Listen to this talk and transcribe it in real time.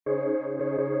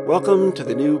Welcome to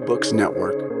the New Books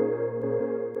Network.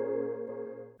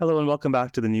 Hello and welcome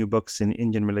back to the New Books in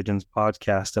Indian Religions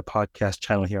podcast, a podcast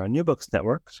channel here on New Books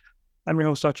Network. I'm your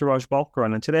host, Dr. Raj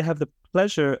Balkaran, and today I have the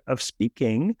pleasure of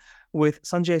speaking with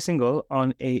Sanjay Singhal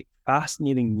on a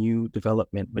fascinating new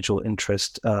development which will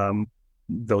interest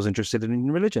those interested in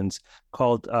Indian religions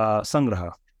called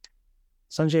Sangraha.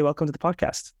 Sanjay, welcome to the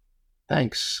podcast.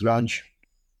 Thanks, Raj.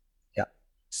 Yeah.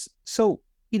 So,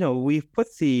 we've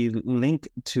put the link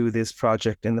to this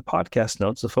project in the podcast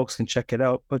notes so folks can check it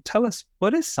out. But tell us,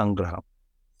 what is Sangraha?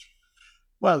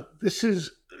 Well, this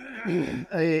is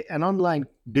an online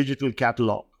digital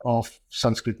catalog of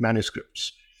Sanskrit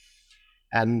manuscripts.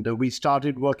 And we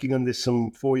started working on this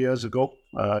some 4 years ago.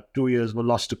 2 years were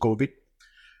lost to COVID.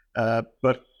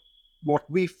 But what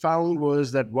we found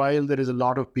was that while there is a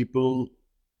lot of people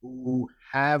who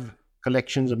have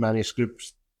collections of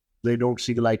manuscripts, they don't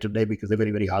see the light of day because they're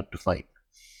very, very hard to find.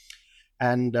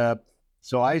 And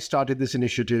so I started this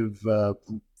initiative 4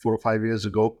 or 5 years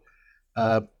ago.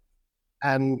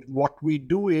 And what we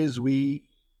do is we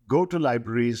go to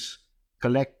libraries,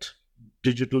 collect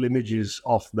digital images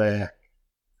of their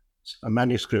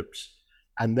manuscripts,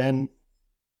 and then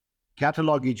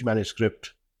catalog each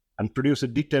manuscript and produce a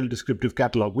detailed descriptive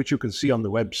catalog, which you can see on the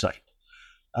website.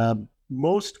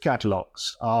 Most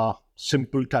catalogs are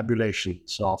simple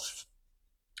tabulations of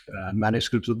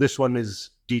manuscripts. So this one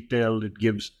is detailed. It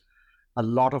gives a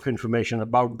lot of information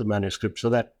about the manuscript so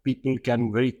that people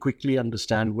can very quickly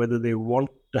understand whether they want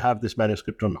to have this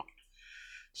manuscript or not.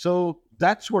 So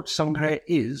that's what Sangraha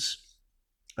is.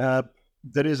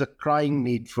 There is a crying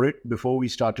need for it. Before we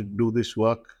started to do this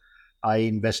work, I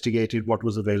investigated what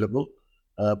was available,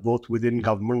 both within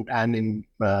government and in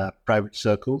private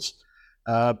circles.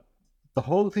 The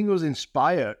whole thing was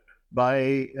inspired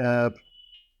by a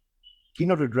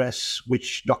keynote address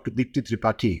which Dr. Deepti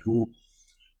Tripathi, who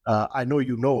I know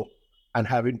you know and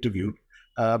have interviewed,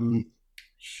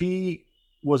 she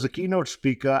was a keynote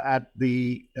speaker at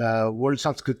the World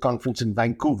Sanskrit Conference in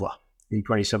Vancouver in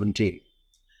 2017.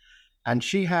 And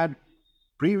she had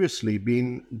previously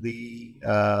been the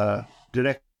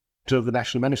director of the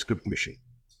National Manuscript Mission.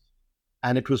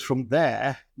 And it was from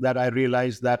there that I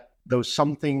realized that there was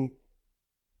something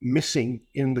missing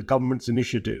in the government's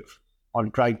initiative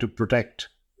on trying to protect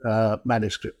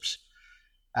manuscripts.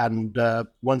 And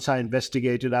once I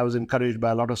investigated, I was encouraged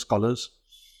by a lot of scholars.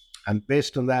 And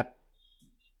based on that,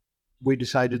 we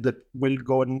decided that we'll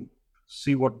go and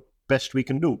see what best we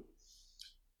can do.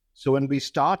 So when we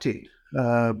started,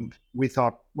 we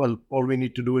thought, well, all we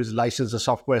need to do is license a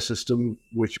software system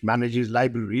which manages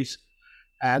libraries,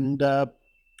 and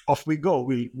off we go.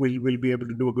 We'll be able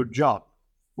to do a good job.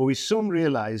 But we soon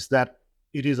realized that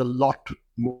it is a lot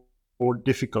more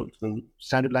difficult, and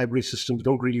standard library systems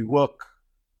don't really work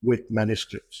with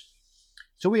manuscripts.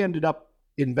 So we ended up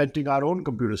inventing our own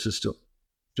computer system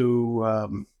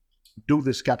to do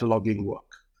this cataloging work.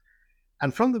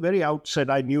 And from the very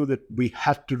outset, I knew that we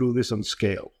had to do this on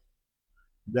scale.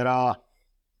 There are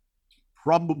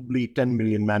probably 10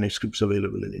 million manuscripts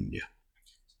available in India.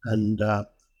 And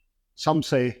some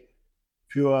say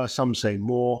fewer, some say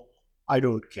more. I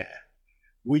don't care.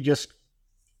 The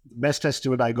best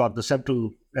estimate I got, the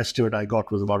central estimate I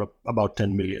got was about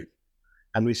 10 million.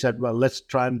 And we said, well, let's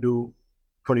try and do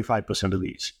 25% of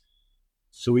these.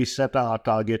 So we set our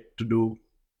target to do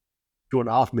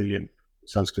 2.5 million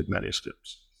Sanskrit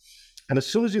manuscripts. And as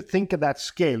soon as you think at that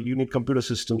scale, you need computer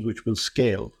systems which will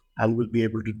scale and will be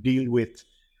able to deal with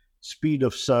speed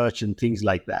of search and things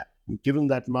like that. Given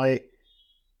that my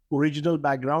original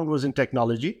background was in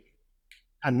technology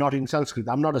and not in Sanskrit,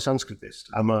 I'm not a Sanskritist,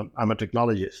 I'm a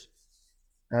technologist.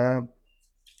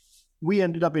 We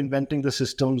ended up inventing the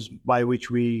systems by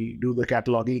which we do the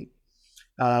cataloging.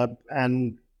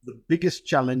 And the biggest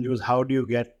challenge was, how do you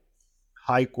get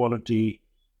high quality,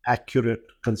 accurate,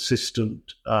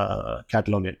 consistent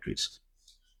catalog entries?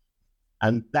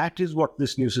 And that is what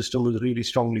this new system was really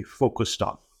strongly focused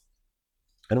on.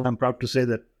 And I'm proud to say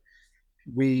that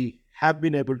we have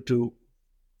been able to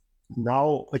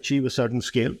now achieve a certain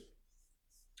scale.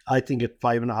 I think at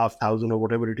 5,500 or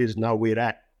whatever it is now we're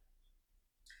at,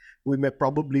 we may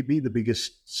probably be the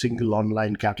biggest single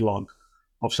online catalog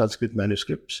of Sanskrit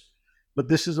manuscripts. But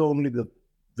this is only the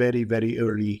very, very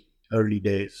early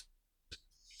days.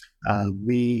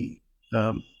 We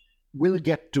will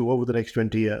get to, over the next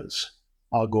 20 years,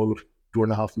 our goal of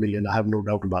 2.5 million. I have no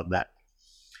doubt about that.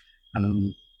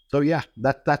 So yeah,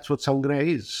 that's what Sangraha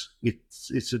is.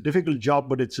 It's a difficult job,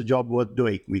 but it's a job worth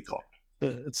doing, we thought.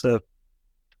 It's a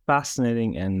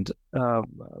fascinating, and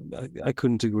I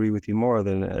couldn't agree with you more,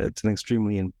 that it's an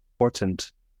extremely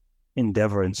important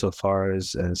endeavor insofar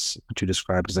as what you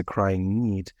described as a crying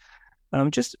need.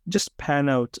 Just pan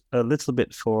out a little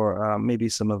bit for maybe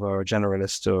some of our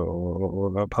generalist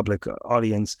or our public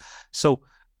audience. So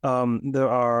there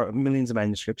are millions of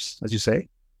manuscripts, as you say,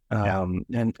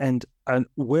 and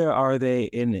where are they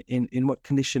in what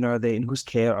condition are they? In whose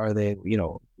care are they?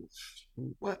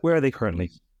 Where are they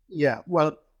currently? Yeah,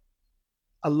 well,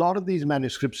 a lot of these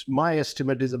manuscripts, my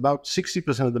estimate is about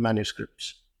 60% of the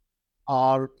manuscripts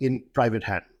are in private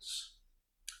hands.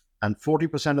 And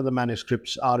 40% of the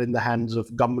manuscripts are in the hands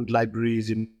of government libraries,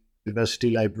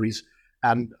 university libraries,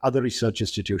 and other research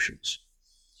institutions.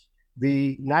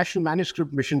 The National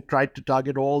Manuscript Mission tried to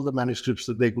target all the manuscripts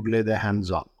that they could lay their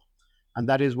hands on. And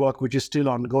that is work which is still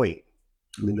ongoing.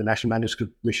 I mean, the National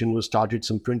Manuscript Mission was started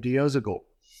some 20 years ago.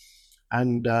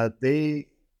 And they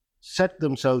set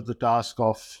themselves the task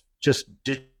of just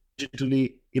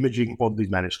digitally imaging all these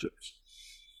manuscripts.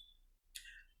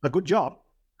 A good job,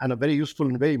 and a very useful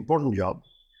and very important job.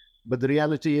 But the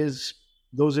reality is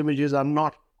those images are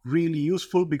not really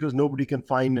useful because nobody can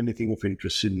find anything of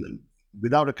interest in them.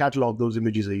 Without a catalog, those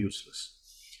images are useless.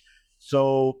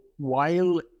 So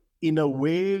while in a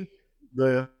way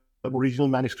the original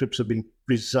manuscripts have been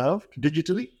preserved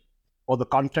digitally, or the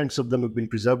contents of them have been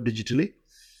preserved digitally,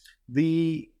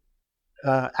 the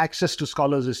access to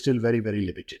scholars is still very, very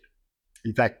limited.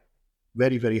 In fact,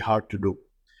 very, very hard to do.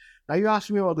 Now, you asked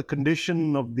me about the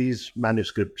condition of these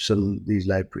manuscripts and these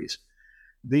libraries.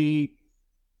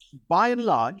 By and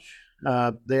large,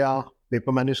 they are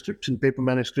paper manuscripts, and paper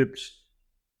manuscripts,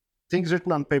 things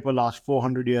written on paper last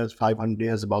 400 years, 500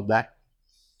 years, about that.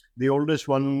 The oldest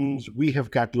ones we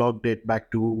have catalogued date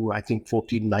back to, I think,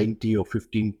 1490 or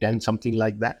 1510, something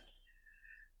like that.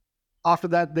 After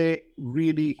that, they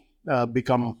really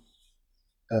become,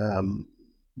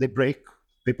 they break,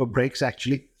 paper breaks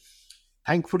actually.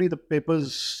 Thankfully, the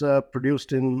papers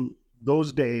produced in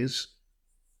those days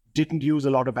didn't use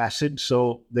a lot of acid,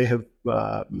 so they have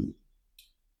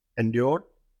endured.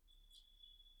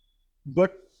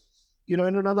 But, in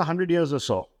another 100 years or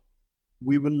so,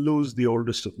 we will lose the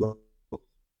oldest of them.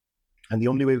 And the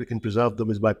only way we can preserve them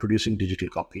is by producing digital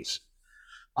copies.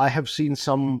 I have seen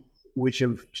some which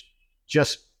have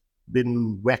just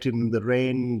been wet in the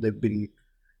rain, they've been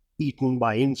eaten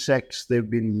by insects, they've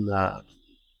been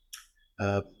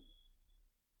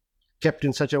kept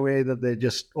in such a way that they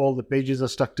just, all the pages are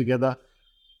stuck together.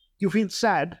 You feel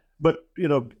sad, but,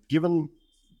 given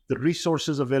the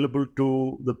resources available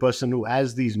to the person who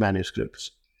has these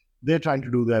manuscripts, they're trying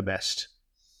to do their best.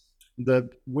 The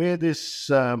way this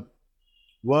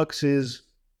works is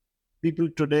people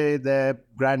today, their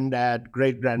granddad,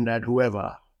 great-granddad,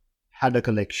 whoever, had a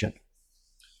collection.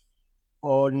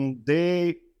 And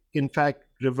they, in fact,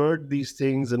 revered these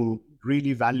things and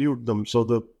really valued them. So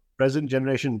the present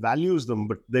generation values them,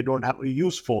 but they don't have a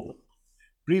use for them.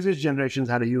 Previous generations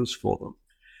had a use for them.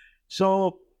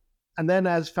 So, and then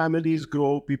as families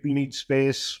grow, people need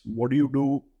space. What do you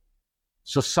do?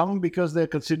 So some, because they're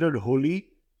considered holy,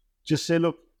 just say,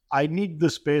 look, I need the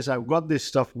space. I've got this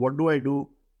stuff. What do I do?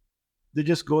 They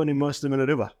just go and immerse them in a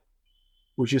river,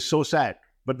 which is so sad.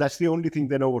 But that's the only thing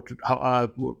they know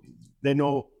they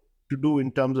know to do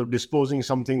in terms of disposing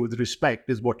something with respect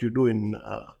is what you do in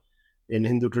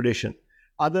Hindu tradition.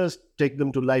 Others take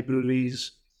them to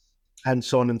libraries and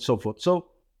so on and so forth. So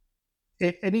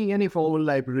any formal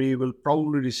library will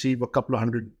probably receive a couple of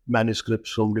hundred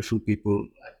manuscripts from different people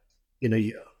in a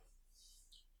year.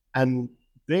 And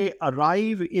they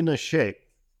arrive in a shape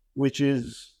which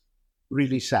is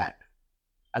really sad.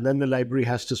 And then the library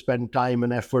has to spend time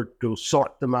and effort to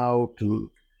sort them out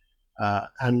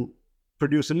and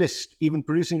produce a list. Even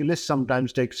producing a list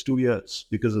sometimes takes 2 years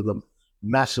because of the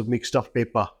massive mixed up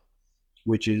paper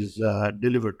which is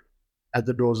delivered at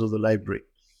the doors of the library.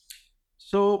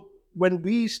 So when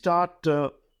we start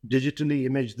to digitally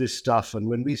image this stuff and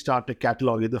when we start to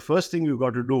catalog it, the first thing we've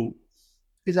got to do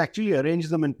is actually arrange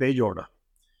them in page order.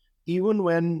 Even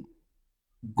when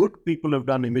good people have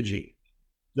done imaging,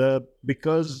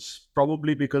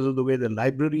 probably because of the way the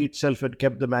library itself had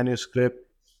kept the manuscript,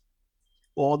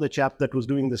 or the chap that was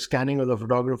doing the scanning of the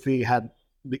photography had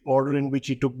the order in which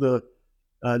he took the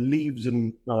leaves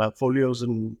and folios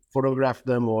and photographed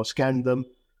them or scanned them,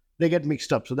 they get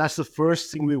mixed up. So that's the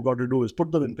first thing we've got to do is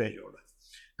put them in page order.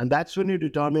 And that's when you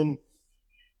determine,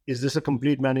 is this a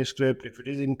complete manuscript? If it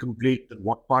is incomplete, then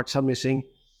what parts are missing?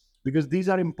 Because these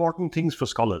are important things for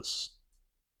scholars.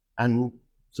 And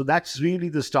so that's really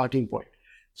the starting point.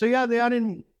 So yeah, they are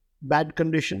in bad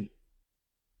condition,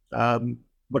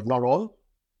 but not all.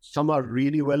 Some are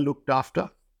really well looked after.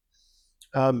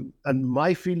 And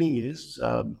my feeling is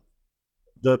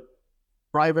the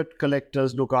private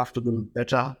collectors look after them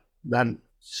better than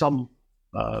some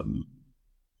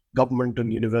government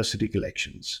and university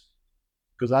collections,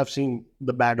 because I've seen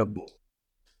the bad of both.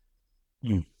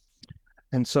 Mm.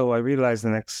 And so I realize the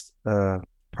next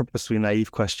purposely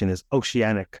naive question is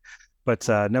oceanic, but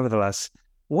nevertheless,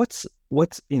 what's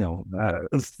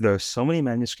there's so many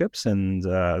manuscripts and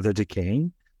they're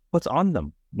decaying. What's on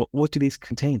them? What do these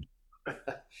contain?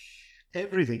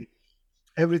 Everything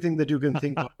that you can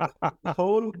think of. The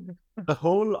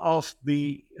whole of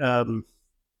the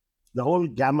whole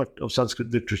gamut of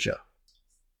Sanskrit literature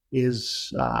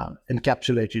is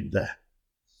encapsulated there.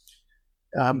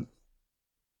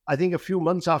 I think a few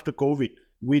months after COVID,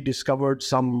 we discovered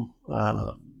some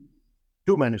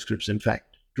two manuscripts, in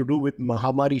fact, to do with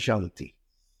Mahamari Shanti.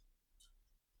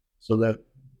 So the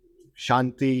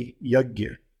Shanti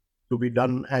Yajna to be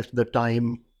done at the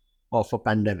time of a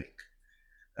pandemic.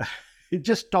 It's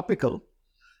just topical.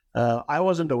 I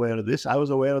wasn't aware of this. I was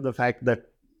aware of the fact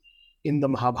that in the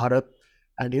Mahabharata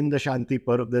and in the Shanti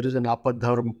Parv, there is an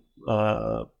Apadharm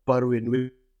Parv in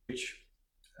which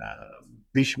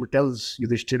Bhishma tells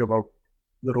Yudhishthira about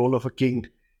the role of a king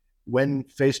when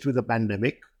faced with a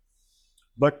pandemic.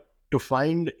 But to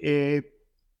find a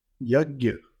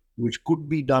yajna which could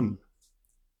be done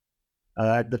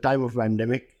at the time of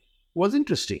pandemic was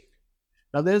interesting.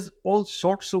 Now, there's all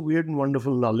sorts of weird and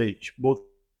wonderful knowledge, both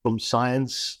from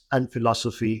science and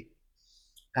philosophy.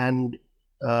 And,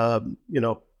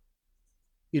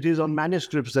 it is on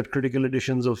manuscripts that critical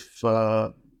editions of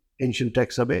ancient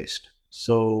texts are based.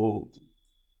 So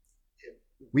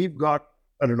we've got,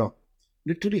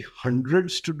 literally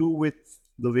hundreds to do with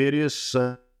the various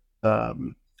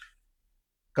Karma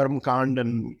Kand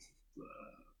and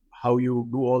how you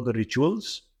do all the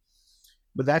rituals.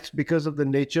 But that's because of the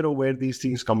nature of where these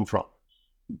things come from.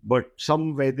 But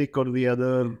some Vedic or the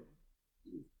other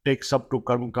takes up to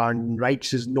Karma Kand, writes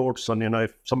his notes on,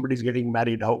 if somebody's getting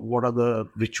married, what are the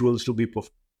rituals to be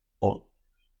performed?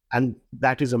 And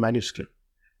that is a manuscript.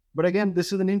 But again,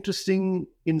 this is an interesting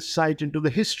insight into the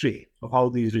history of how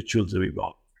these rituals have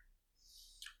evolved.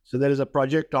 So there is a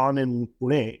project on in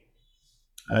Pune.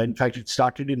 In fact, it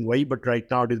started in Vai, but right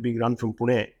now it is being run from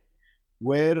Pune,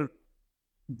 where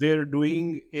they're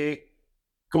doing a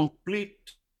complete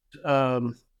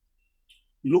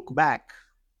look back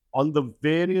on the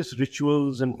various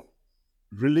rituals and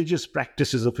religious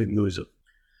practices of Hinduism.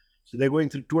 So they're going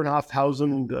through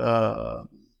 2,500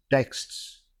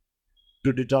 texts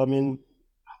to determine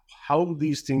how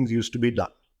these things used to be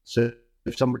done. So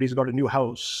if somebody's got a new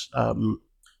house,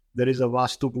 there is a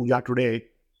Vastu Puja today,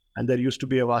 and there used to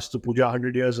be a Vastu Puja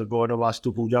 100 years ago, and a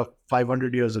Vastu Puja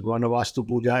 500 years ago, and a Vastu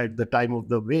Puja at the time of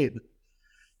the Ved.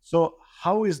 So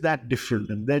how is that different?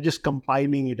 And they're just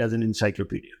compiling it as an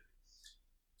encyclopedia.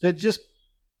 So it's just,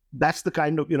 that's the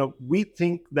kind of, we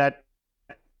think that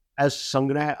as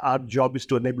Sangraha, our job is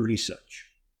to enable research.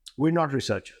 We're not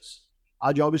researchers.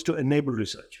 Our job is to enable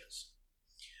researchers.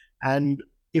 And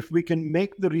if we can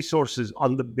make the resources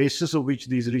on the basis of which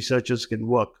these researchers can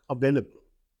work available,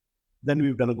 then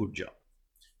we've done a good job.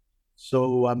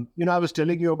 So, I was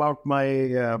telling you about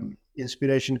my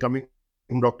inspiration coming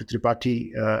from Dr.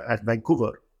 Tripathi at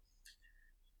Vancouver.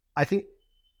 I think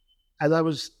as I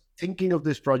was thinking of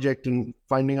this project and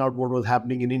finding out what was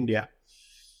happening in India,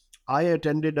 I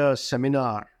attended a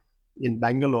seminar in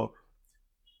Bangalore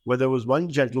where there was one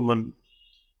gentleman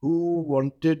who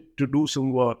wanted to do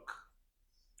some work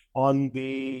on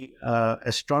the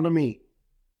astronomy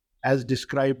as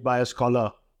described by a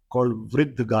scholar called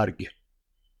Vriddha.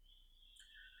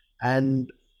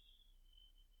 And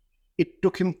it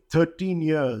took him 13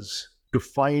 years to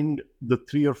find the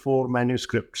 3 or 4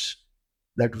 manuscripts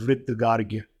that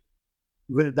Vriddha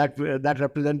that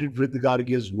represented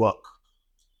Vriddha's work.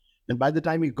 And by the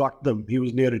time he got them, he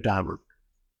was near retirement.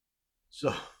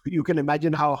 So you can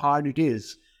imagine how hard it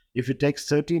is if it takes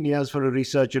 13 years for a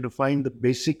researcher to find the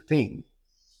basic thing.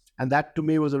 And that to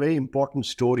me was a very important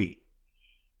story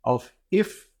of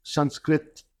if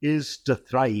Sanskrit is to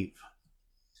thrive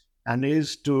and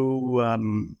is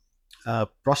to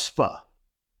prosper,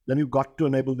 then you've got to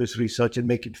enable this research and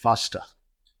make it faster.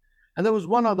 And there was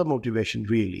one other motivation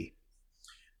really,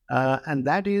 and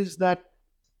that is that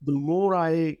the more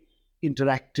I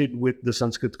interacted with the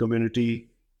Sanskrit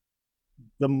community,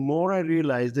 the more I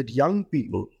realized that young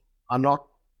people are not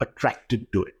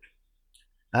attracted to it.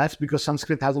 And that's because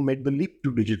Sanskrit hasn't made the leap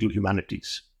to digital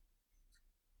humanities.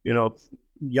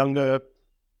 Younger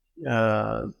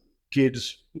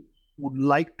kids would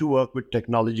like to work with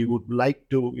technology, would like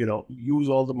to, use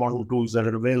all the modern tools that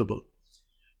are available.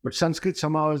 But Sanskrit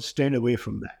somehow has stayed away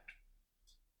from that.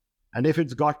 And if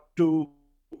it's got to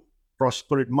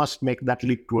prosper, it must make that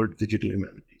leap towards digital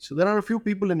humanities. So there are a few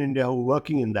people in India who are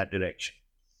working in that direction.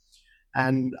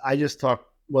 And I just thought,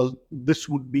 well, this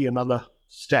would be another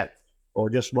step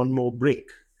or just one more brick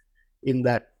in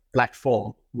that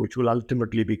platform, which will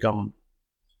ultimately become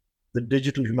the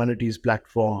digital humanities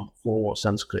platform for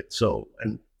Sanskrit. So,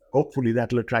 and hopefully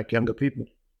that will attract younger people.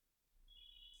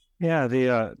 Yeah,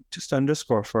 the just to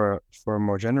underscore for a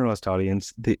more generalist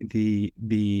audience,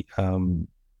 the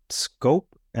scope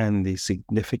and the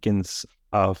significance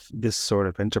of this sort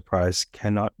of enterprise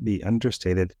cannot be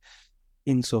understated,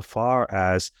 insofar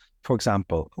as, for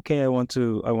example, okay, I want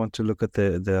to look at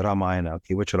the Ramayana.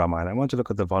 Okay, which Ramayana? I want to look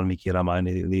at the Valmiki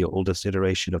Ramayana, the oldest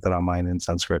iteration of the Ramayana in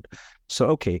Sanskrit. So,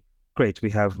 okay, great. We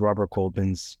have Robert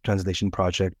Goldman's translation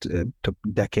project. It took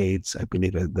decades. I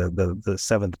believe the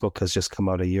seventh book has just come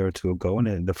out a year or two ago,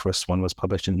 and the first one was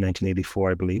published in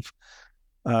 1984, I believe.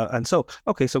 And so,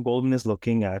 okay, so Goldman is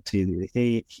looking at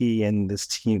he and this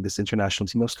team, this international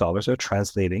team of scholars, are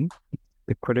translating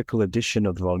the critical edition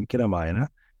of the Valmiki Ramayana.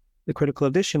 The critical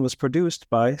edition was produced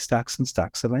by stacks and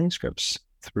stacks of manuscripts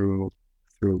through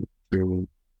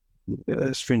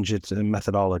stringent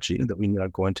methodology that we are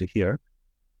going to hear.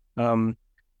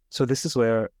 So this is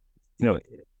where,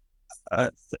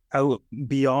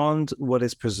 beyond what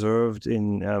is preserved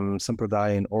in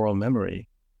sampradaya and oral memory,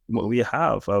 what we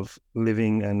have of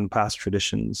living and past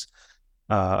traditions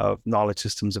of knowledge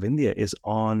systems of India is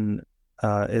on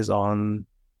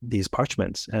these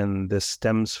parchments, and this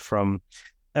stems from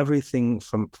everything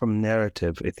from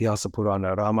narrative, Itihasa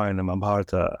Purana, Ramayana,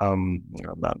 Mahabharata,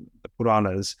 the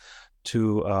Puranas,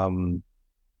 to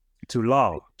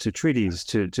law, to treaties,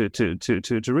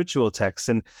 to ritual texts,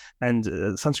 and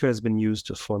Sanskrit has been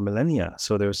used for millennia.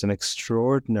 So there's an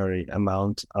extraordinary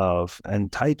amount of and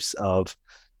types of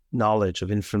knowledge,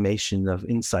 of information, of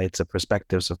insights, of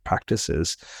perspectives, of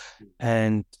practices,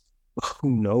 and who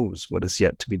knows what is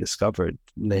yet to be discovered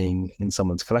laying in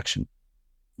someone's collection.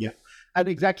 Yeah, and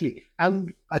exactly.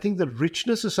 And I think the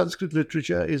richness of Sanskrit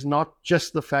literature is not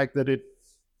just the fact that it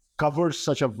covers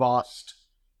such a vast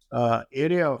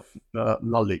area of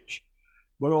knowledge,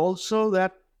 but also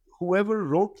that whoever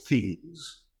wrote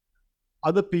things,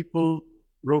 other people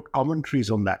wrote commentaries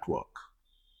on that work.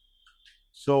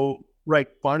 So, right,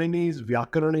 Panini's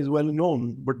Vyakarana is well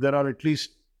known, but there are at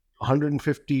least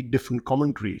 150 different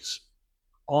commentaries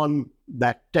on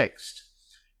that text.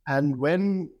 And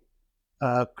when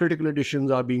critical editions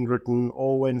are being written,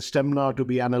 or when stemna are to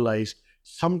be analyzed,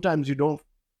 sometimes you don't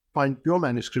find pure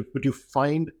manuscript, but you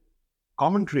find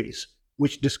commentaries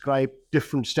which describe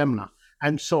different stemna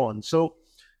and so on. So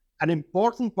an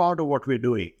important part of what we're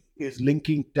doing is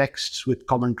linking texts with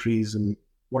commentaries, and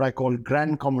what I call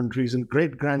grand commentaries and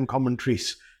great grand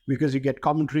commentaries, because you get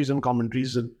commentaries and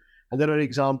commentaries, and there are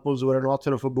examples where an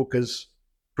author of a book has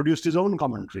produced his own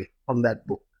commentary on that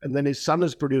book, and then his son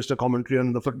has produced a commentary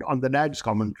on the dad's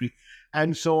commentary,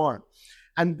 and so on.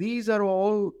 And these are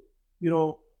all,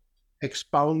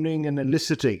 expounding and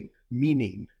eliciting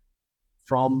meaning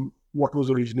from what was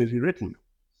originally written.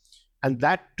 And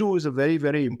that too is a very,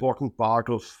 very important part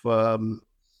of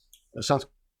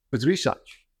Sanskrit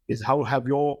research, is how have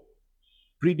your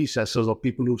predecessors or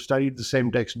people who studied the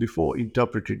same text before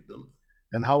interpreted them,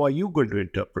 and how are you going to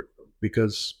interpret them?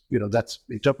 Because, that's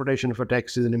interpretation of a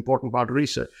text is an important part of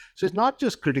research. So it's not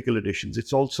just critical editions,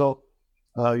 it's also,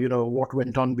 what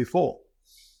went on before.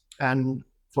 And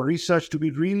for research to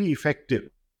be really effective,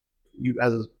 you,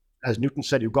 as Newton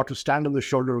said, you've got to stand on the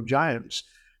shoulder of giants.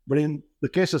 But in the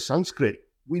case of Sanskrit,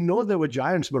 we know there were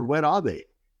giants, but where are they?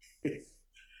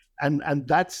 And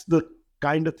that's the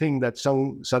kind of thing that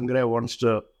Sangraha wants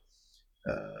to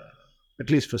at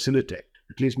least facilitate,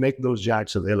 at least make those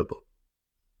giants available.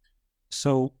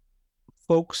 So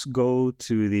folks go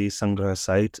to the Sangraha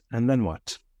site, and then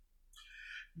what?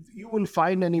 You will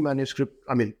find any manuscript,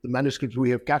 the manuscripts we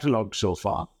have catalogued so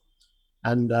far.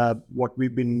 And what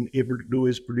we've been able to do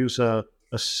is produce a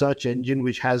search engine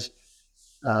which has,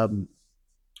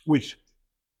 which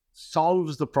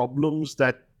solves the problems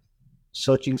that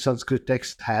searching Sanskrit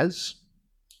text has.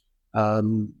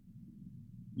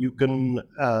 You can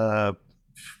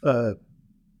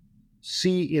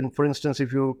see in, for instance,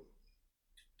 if you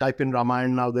type in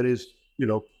Ramayana now, there is,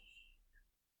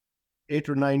 8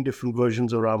 or 9 different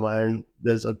versions of Ramayana.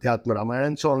 There's Adhyatma Ramayana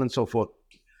and so on and so forth.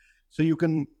 So you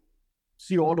can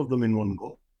see all of them in one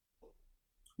go.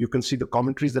 You can see the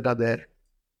commentaries that are there.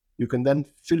 You can then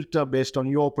filter based on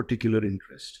your particular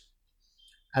interest,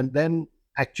 and then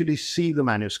actually see the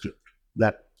manuscript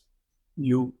that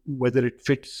whether it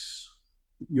fits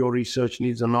your research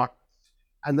needs or not,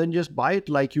 and then just buy it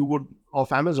like you would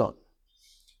off Amazon.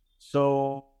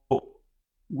 So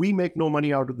we make no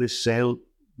money out of this sale.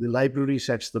 The library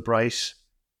sets the price,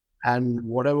 and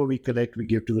whatever we collect, we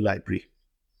give to the library.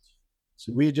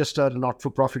 So we're just a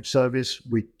not-for-profit service.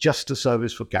 We're just a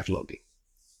service for cataloging.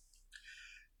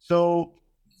 So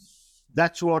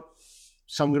that's what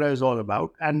Sangraha is all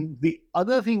about. And the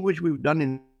other thing which we've done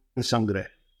in Sangraha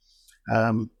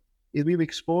is we've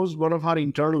exposed one of our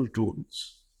internal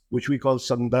tools, which we call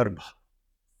Sandarbha.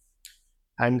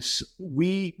 And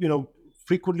we,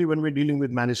 frequently when we're dealing with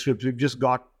manuscripts, we've just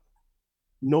got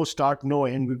no start, no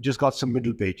end. We've just got some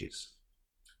middle pages.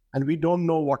 And we don't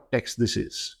know what text this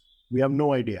is. We have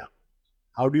no idea.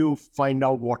 How do you find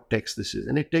out what text this is?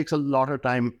 And it takes a lot of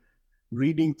time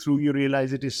reading through. You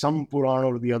realize it is some Puran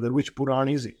or the other. Which Puran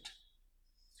is it?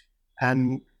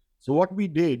 And so what we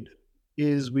did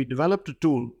is we developed a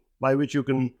tool by which you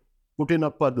can put in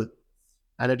a pad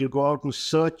and it will go out and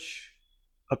search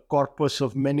a corpus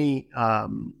of many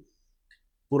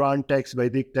Puran texts,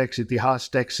 Vedic texts, Itihas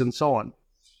texts, and so on,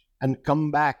 and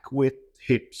come back with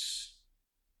hits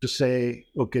to say,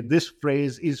 okay, this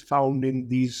phrase is found in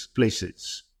these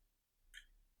places.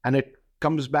 And it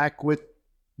comes back with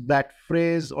that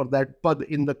phrase or that pad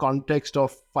in the context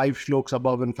of 5 shloks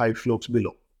above and 5 shloks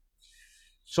below.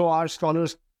 So our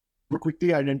scholars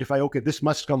quickly identify, okay, this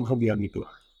must come from the Agni Puran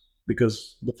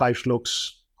because the 5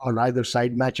 shloks on either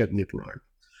side match Agni Puran.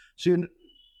 So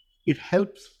it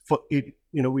helps for it.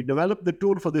 We developed the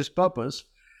tool for this purpose,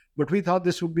 but we thought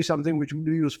this would be something which would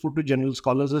be useful to general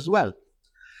scholars as well.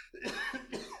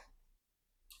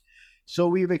 So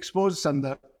we've exposed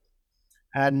Sandarbha,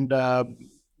 and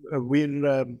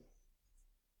the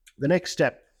next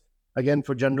step, again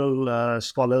for general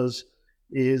scholars,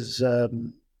 is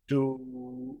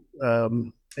to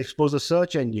expose a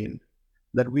search engine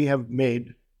that we have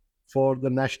made for the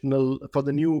new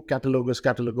Catalogus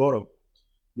Catalogorum.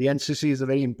 The NCC is a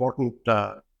very important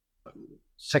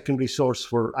secondary source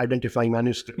for identifying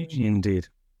manuscripts. Indeed.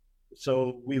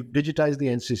 So we've digitized the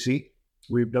NCC.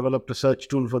 We've developed a search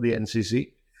tool for the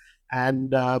NCC.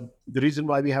 And the reason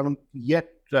why we haven't yet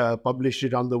published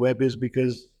it on the web is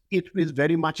because it is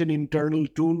very much an internal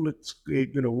tool. It's,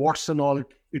 warts and all,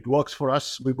 it works for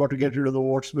us. We've got to get rid of the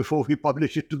warts before we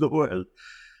publish it to the world.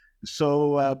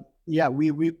 So,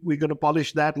 we're going to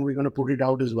polish that and we're going to put it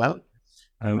out as well.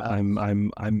 I'm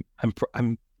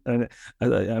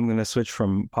going to switch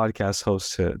from podcast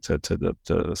host to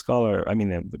the scholar. I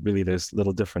mean, really, there's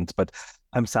little difference, but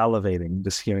I'm salivating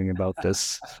just hearing about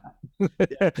this.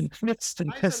 It's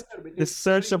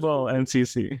searchable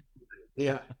NCC.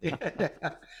 Yeah.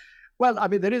 Well, I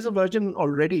mean, there is a version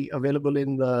already available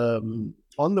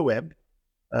on the web.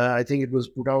 I think it was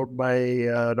put out by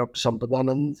Dr.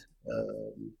 Sampadanand,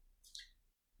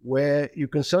 where you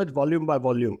can search volume by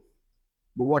volume.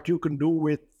 But what you can do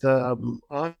with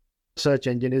our search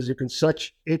engine is you can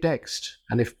search a text,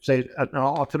 and if, say, an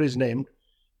author is named,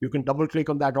 you can double-click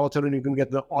on that author and you can get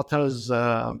the author's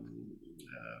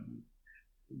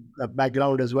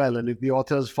background as well. And if the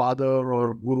author's father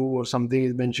or guru or something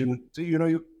is mentioned,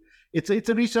 so, it's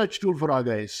a research tool for our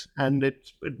guys, and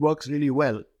it works really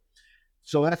well.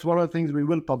 So that's one of the things we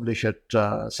will publish at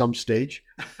some stage,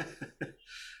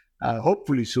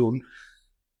 hopefully soon.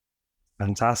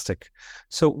 Fantastic.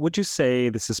 So would you say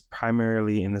this is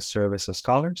primarily in the service of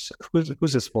scholars?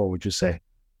 Who's this for, would you say?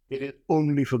 It is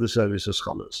only for the service of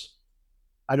scholars.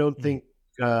 I don't think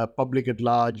public at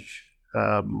large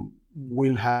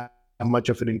will have much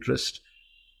of an interest.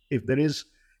 If there is,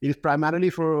 it is primarily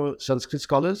for Sanskrit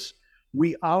scholars.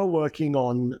 We are working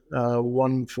on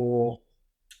one for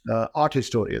art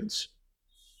historians,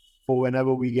 for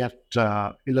whenever we get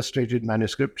illustrated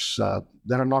manuscripts.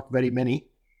 There are not very many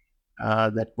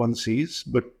that one sees,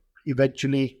 but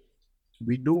eventually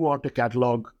we do want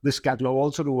this catalog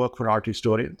also to work for art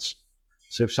historians.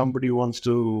 So if somebody wants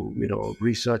to,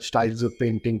 research styles of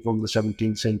painting from the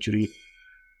 17th century,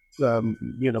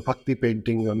 Bhakti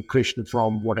painting on Krishna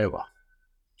from whatever.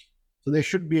 So they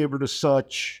should be able to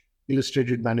search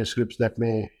illustrated manuscripts that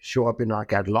may show up in our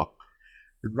catalog.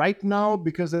 Right now,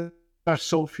 because there are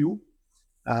so few,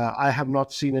 I have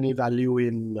not seen any value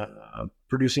in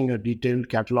producing a detailed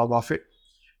catalog of it.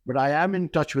 But I am in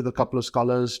touch with a couple of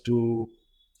scholars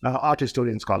art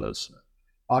historians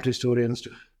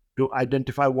to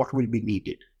identify what will be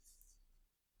needed.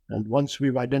 And once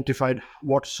we've identified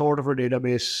what sort of a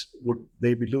database would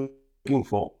they be looking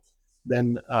for,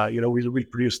 then, we'll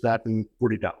produce that and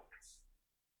put it out.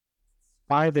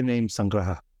 Why the name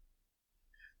Sangraha?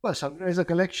 Well, Sangraha is a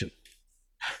collection.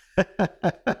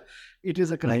 It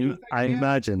is a collection. I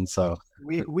imagine so.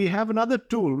 We have another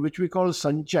tool which we call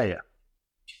Sanchaya.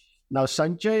 Now,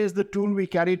 Sanchaya is the tool we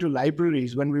carry to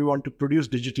libraries when we want to produce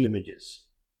digital images.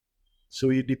 So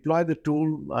we deploy the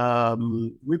tool.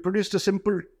 We produced a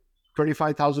simple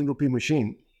 25,000 rupee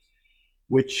machine,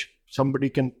 which somebody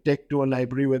can take to a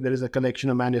library where there is a collection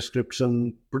of manuscripts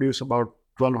and produce about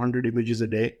 1,200 images a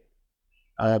day,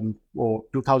 or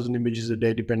 2,000 images a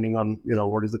day, depending on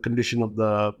what is the condition of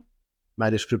the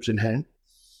manuscripts in hand.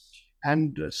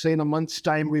 And say in a month's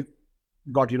time, we've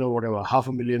got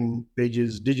 500,000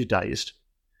 pages digitized,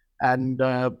 and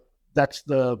that's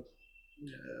the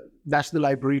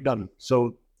library done.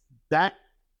 So that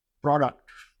product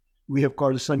we have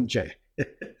called Sanchay.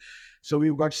 So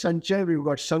we've got Sanchay, we've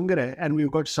got Sangraha, and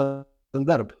we've got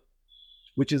Sandarbh,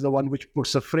 which is the one which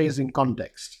puts a phrase in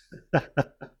context.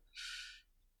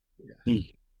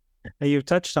 You've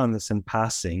touched on this in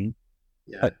passing.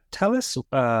 Yeah. Tell us,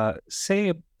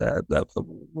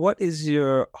 what is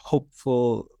the hope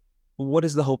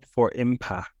for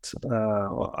impact?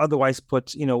 Otherwise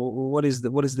put, what is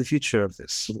the future of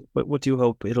this? What do you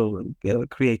hope it'll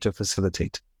create or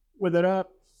facilitate? Well,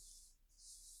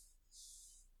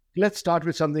 let's start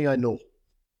with something I know.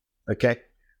 Okay.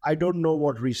 I don't know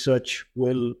what research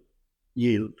will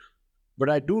yield, but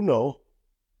I do know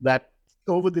that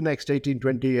over the next 18,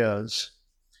 20 years,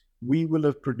 we will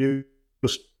have produced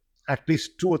at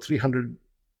least 200 or 300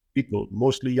 people,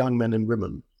 mostly young men and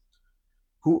women,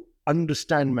 who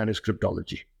understand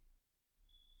manuscriptology,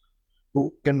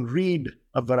 who can read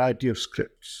a variety of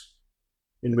scripts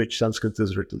in which Sanskrit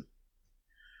is written,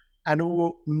 and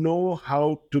who know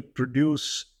how to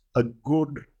produce a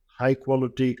good,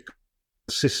 high-quality,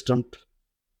 consistent,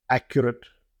 accurate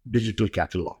digital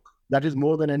catalog. That is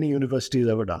more than any university has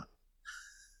ever done.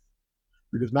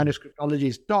 Because manuscriptology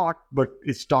is taught, but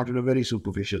it's taught at a very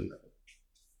superficial level.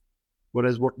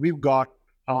 Whereas what we've got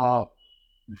are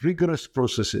rigorous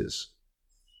processes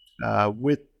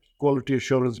with quality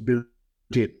assurance built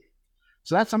in.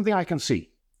 So that's something I can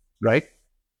see, right?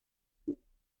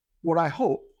 What I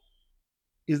hope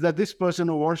is that this person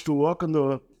who wants to work on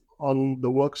the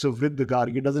works of Riddha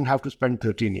Gargi doesn't have to spend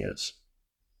 13 years.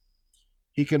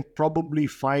 He can probably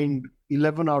find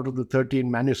 11 out of the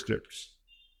 13 manuscripts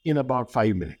in about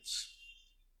 5 minutes.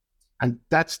 And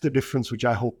that's the difference which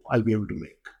I hope I'll be able to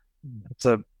make. It's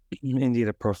indeed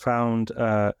a profound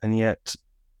and yet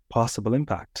possible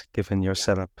impact, given your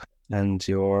setup and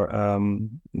your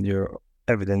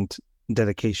evident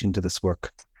dedication to this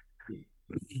work.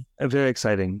 A very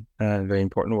exciting and very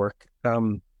important work.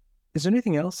 Is there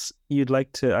anything else you'd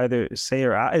like to either say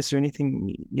or add? Is there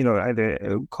anything, either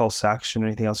a call to action or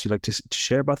anything else you'd like to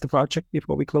share about the project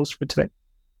before we close for today?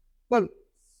 Well,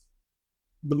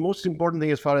 the most important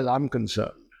thing as far as I'm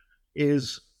concerned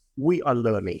is we are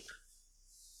learning.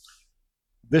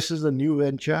 This is a new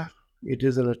venture. It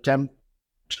is an attempt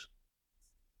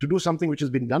to do something which has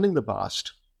been done in the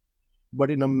past, but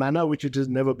in a manner which it has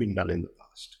never been done in the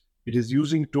past. It is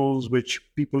using tools which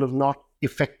people have not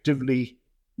effectively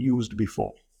used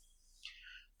before.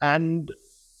 And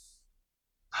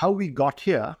how we got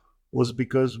here was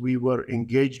because we were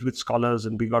engaged with scholars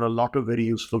and we got a lot of very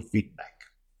useful feedback.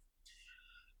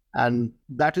 And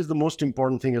that is the most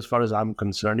important thing as far as I'm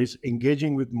concerned, is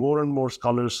engaging with more and more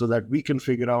scholars so that we can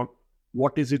figure out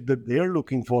what is it that they're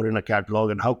looking for in a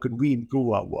catalog and how can we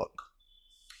improve our work.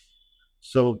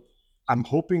 So I'm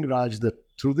hoping, Raj, that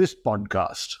through this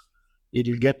podcast,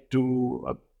 it'll get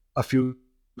to a few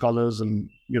scholars and,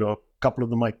 a couple of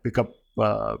them might pick up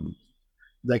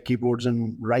their keyboards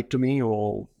and write to me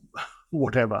or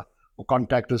whatever, or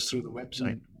contact us through the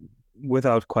website.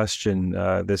 Without question,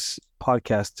 this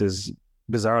podcast is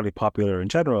bizarrely popular in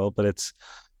general, but it's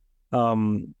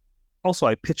also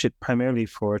I pitch it primarily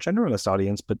for a generalist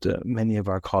audience, but many of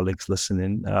our colleagues listen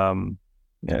in.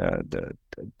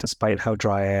 Despite how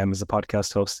dry I am as a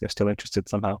podcast host, they're still interested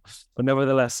somehow. But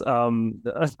nevertheless,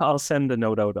 I'll send a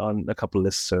note out on a couple of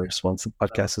listservs once the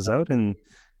podcast is out, and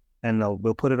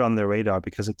we'll put it on their radar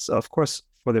because it's, of course,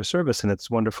 for their service, and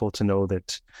it's wonderful to know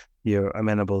that you're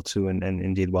amenable to and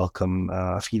indeed welcome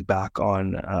feedback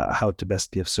on how to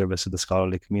best be of service to the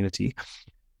scholarly community.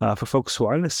 For folks who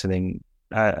are listening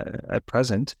at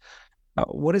present,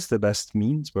 what is the best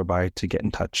means whereby to get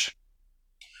in touch?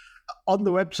 On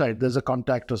the website, there's a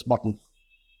contact us button.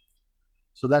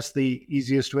 So that's the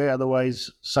easiest way. Otherwise,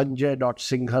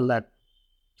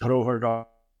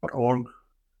 sanjay.singhal@dharohar.org.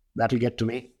 That'll get to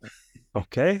me.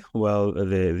 Okay. Well,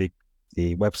 the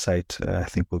website, I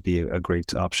think, will be a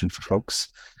great option for folks.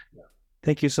 Yeah.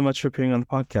 Thank you so much for appearing on the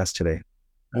podcast today.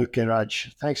 Okay,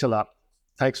 Raj. Thanks a lot.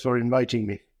 Thanks for inviting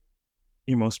me.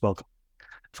 You're most welcome.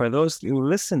 For those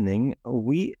listening,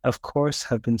 we, of course,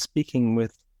 have been speaking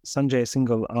with Sanjay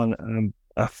Singhal on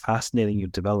a fascinating new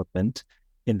development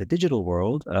in the digital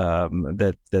world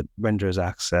that renders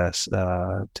access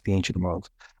to the ancient world.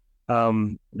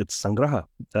 It's Sangraha.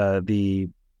 The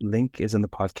link is in the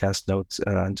podcast notes.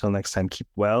 Until next time, keep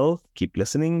well, keep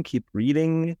listening, keep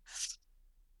reading,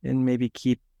 and maybe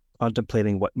keep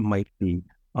contemplating what might be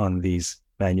on these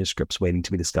manuscripts waiting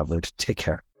to be discovered. Take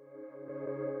care.